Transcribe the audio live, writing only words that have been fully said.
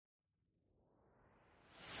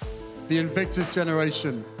The Invictus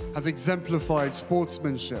generation has exemplified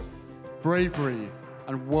sportsmanship, bravery,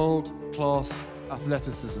 and world-class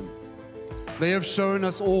athleticism. They have shown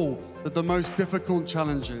us all that the most difficult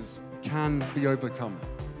challenges can be overcome.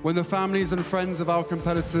 When the families and friends of our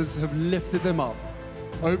competitors have lifted them up,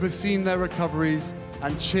 overseen their recoveries,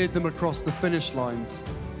 and cheered them across the finish lines,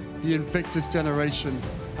 the Invictus generation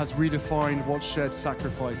has redefined what shared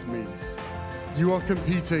sacrifice means. You are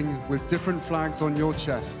competing with different flags on your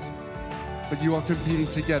chest, but you are competing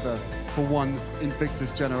together for one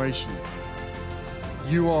Invictus generation.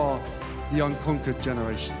 You are the unconquered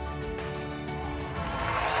generation.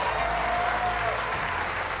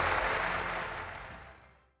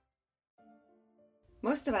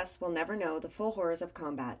 Most of us will never know the full horrors of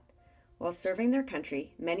combat. While serving their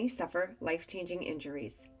country, many suffer life-changing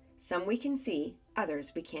injuries. Some we can see,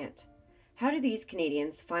 others we can't. How do these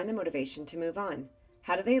Canadians find the motivation to move on?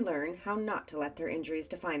 How do they learn how not to let their injuries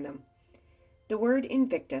define them? The word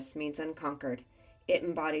Invictus means unconquered. It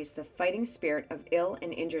embodies the fighting spirit of ill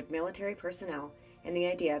and injured military personnel and the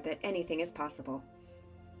idea that anything is possible.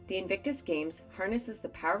 The Invictus Games harnesses the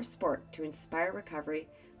power of sport to inspire recovery,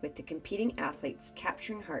 with the competing athletes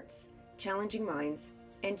capturing hearts, challenging minds,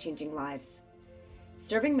 and changing lives.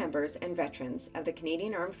 Serving members and veterans of the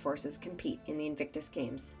Canadian Armed Forces compete in the Invictus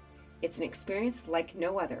Games. It's an experience like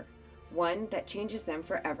no other, one that changes them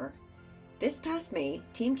forever. This past May,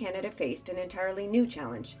 Team Canada faced an entirely new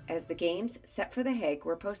challenge as the Games set for The Hague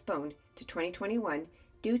were postponed to 2021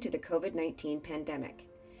 due to the COVID-19 pandemic.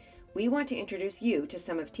 We want to introduce you to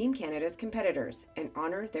some of Team Canada's competitors and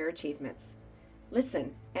honor their achievements.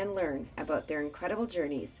 Listen and learn about their incredible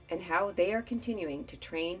journeys and how they are continuing to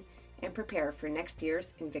train and prepare for next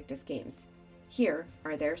year's Invictus Games. Here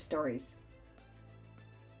are their stories.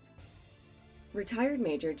 Retired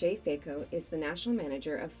Major Jay Faco is the National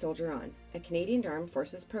Manager of Soldier On, a Canadian Armed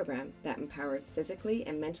Forces program that empowers physically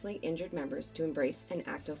and mentally injured members to embrace an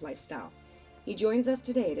active lifestyle. He joins us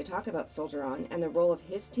today to talk about Soldier On and the role of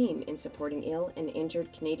his team in supporting ill and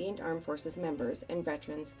injured Canadian Armed Forces members and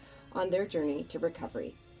veterans on their journey to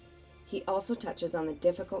recovery. He also touches on the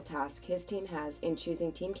difficult task his team has in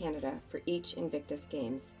choosing Team Canada for each Invictus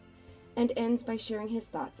Games, and ends by sharing his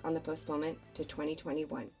thoughts on the postponement to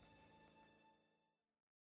 2021.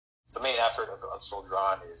 The main effort of Soldier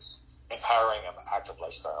On is empowering an active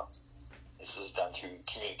lifestyle. This is done through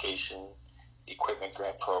communication, equipment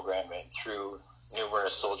grant program, and through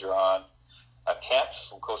numerous Soldier On camps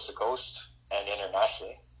from coast to coast and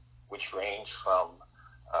internationally, which range from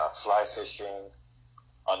fly fishing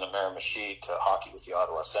on the Miramichi to hockey with the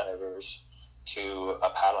Ottawa Senators to a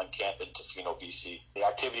paddling camp in Tofino, BC. The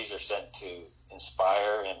activities are sent to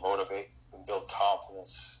inspire and motivate and build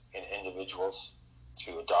confidence in individuals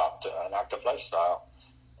to adopt an active lifestyle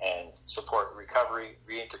and support recovery,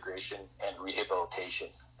 reintegration, and rehabilitation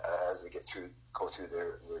as they go through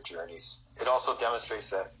their journeys. It also demonstrates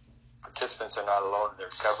that participants are not alone in their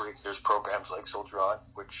recovery. There's programs like Soldier On,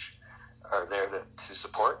 which are there to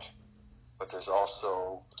support, but there's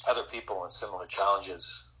also other people in similar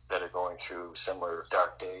challenges that are going through similar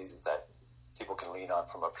dark days that people can lean on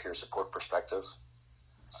from a peer support perspective.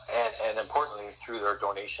 And importantly, through their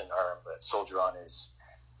donation arm, Soldier On is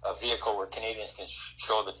a vehicle where Canadians can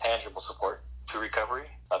show the tangible support to recovery.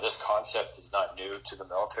 This concept is not new to the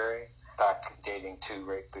military. Back dating to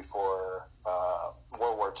right before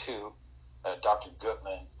World War II, Dr.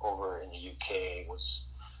 Gutman over in the UK was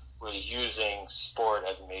really using sport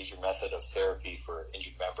as a major method of therapy for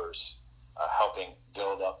injured members, helping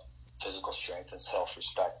build up physical strength and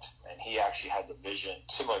self-respect. And he actually had the vision,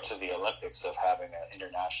 similar to the Olympics, of having an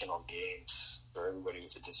international games for everybody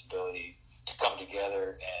with a disability to come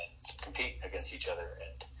together and compete against each other.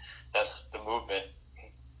 And that's the movement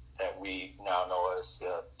that we now know as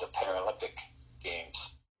the Paralympic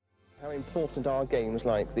Games. How important are games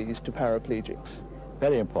like these to paraplegics?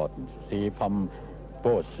 Very important. See, from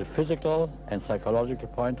both the physical and psychological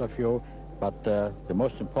point of view, but the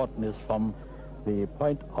most important is from the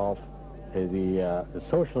point of the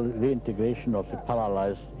social reintegration of the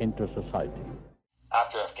paralyzed into society.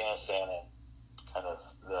 After Afghanistan and kind of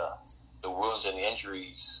the wounds and the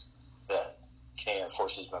injuries that Canadian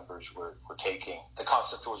Forces members were taking, the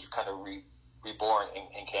concept was kind of reborn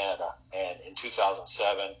in Canada. And in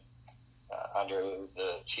 2007, under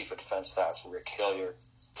the Chief of Defence Staff, Rick Hillier,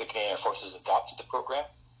 the Canadian Forces adopted the program,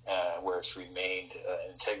 where it's remained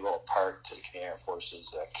an integral part to the Canadian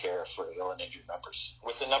Forces care for ill and injured members.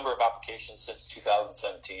 With a number of applications since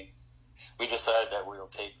 2017, we decided that we will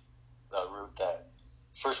take the route that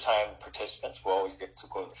first-time participants will always get to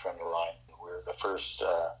go to the front of the line. We're the first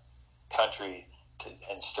country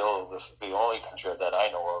and still the only country that I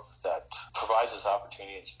know of that provides this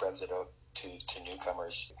opportunity and spreads it out to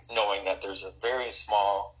newcomers, knowing that there's a very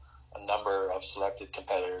small number of selected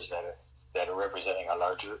competitors that are representing a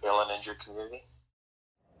larger ill and injured community.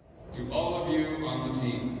 To all of you on the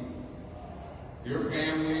team, your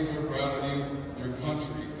families are proud of you, your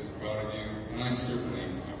country is proud of you, and I certainly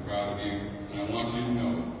am proud of you, and I want you to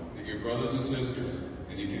know that your brothers and sisters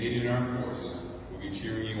in the Canadian Armed Forces will be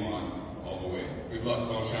cheering you on all the way. Good luck,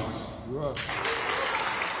 bonne chance.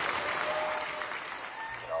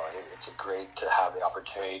 It's great to have the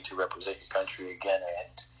opportunity to represent your country again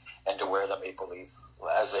and to wear the maple leaf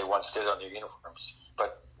as they once did on their uniforms.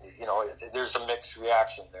 But there's a mixed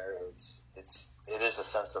reaction there. It is a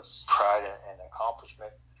sense of pride and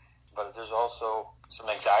accomplishment, but there's also some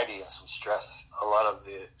anxiety and some stress. A lot of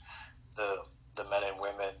the men and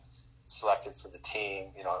women selected for the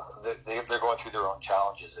team, they're going through their own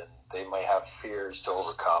challenges, and they might have fears to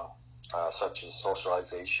overcome, such as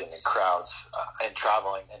socialization and crowds and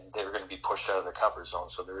traveling, and they're going to be pushed out of their comfort zone.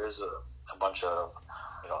 So there is a bunch of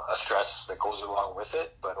a stress that goes along with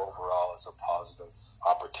it, but overall it's a positive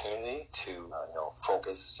opportunity to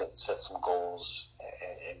focus, set some goals,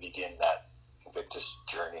 and begin that Invictus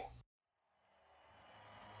journey.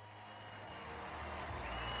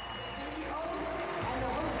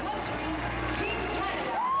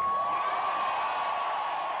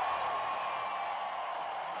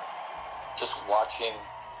 Just watching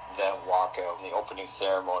them walk out in the opening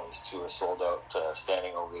ceremonies to a sold-out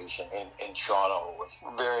standing ovation in Toronto was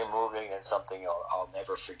very moving and something I'll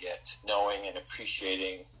never forget. Knowing and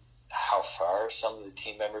appreciating how far some of the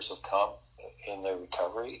team members have come in their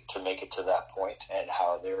recovery to make it to that point, and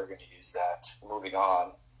how they were going to use that moving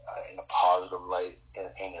on in a positive light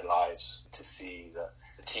in their lives. To see the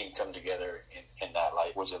team come together in that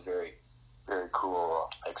light was a very, very cool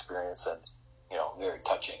experience, and very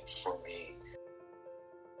touching for me.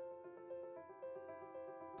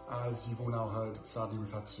 As you've all now heard, sadly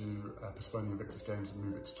we've had to postpone the Invictus Games and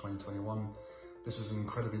move it to 2021. This was an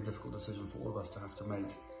incredibly difficult decision for all of us to have to make,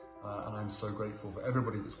 and I'm so grateful for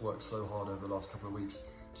everybody that's worked so hard over the last couple of weeks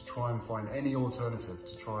to try and find any alternative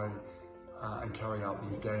to try and carry out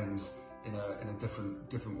these games in a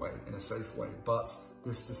different way, in a safe way. But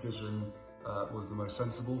this decision was the most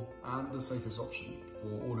sensible and the safest option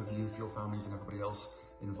for all of you, for your families and everybody else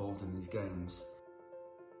involved in these games.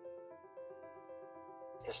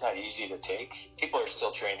 It's not easy to take. People are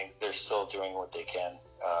still training. They're still doing what they can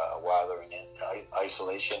while they're in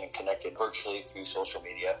isolation and connected virtually through social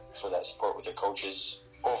media for that support with their coaches.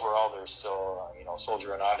 Overall, they're still,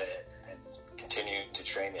 soldiering on it and continuing to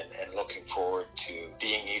train and looking forward to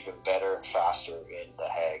being even better and faster in The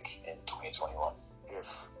Hague in 2021. If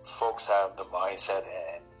folks have the mindset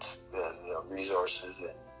and the resources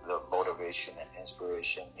and the motivation and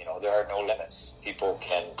inspiration, there are no limits. People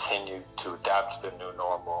can continue to adapt to the new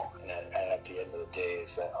normal, and at the end of the day,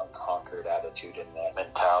 it's that unconquered attitude and that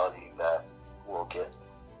mentality that will get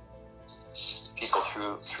people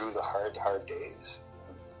through the hard days,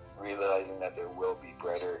 realizing that there will be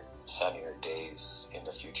brighter, sunnier days in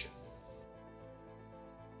the future.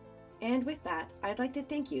 And with that, I'd like to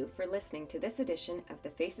thank you for listening to this edition of the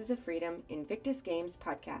Faces of Freedom Invictus Games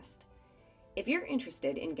podcast. If you're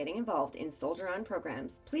interested in getting involved in Soldier On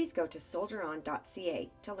programs, please go to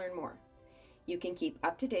soldieron.ca to learn more. You can keep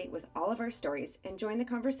up to date with all of our stories and join the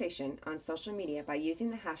conversation on social media by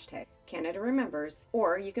using the hashtag CanadaRemembers,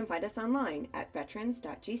 or you can find us online at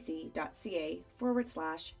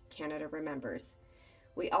veterans.gc.ca/Canada Remembers.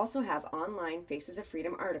 We also have online Faces of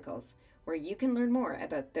Freedom articles where you can learn more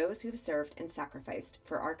about those who have served and sacrificed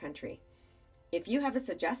for our country. If you have a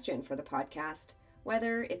suggestion for the podcast,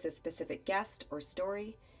 whether it's a specific guest or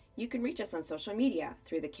story, you can reach us on social media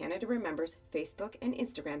through the Canada Remembers Facebook and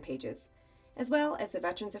Instagram pages, as well as the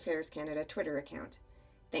Veterans Affairs Canada Twitter account.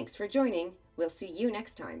 Thanks for joining. We'll see you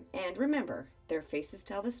next time. And remember, their faces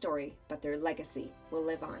tell the story, but their legacy will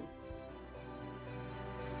live on.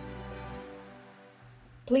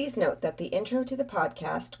 Please note that the intro to the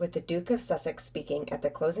podcast with the Duke of Sussex speaking at the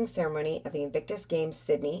closing ceremony of the Invictus Games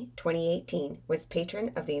Sydney 2018 was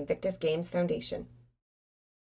patron of the Invictus Games Foundation.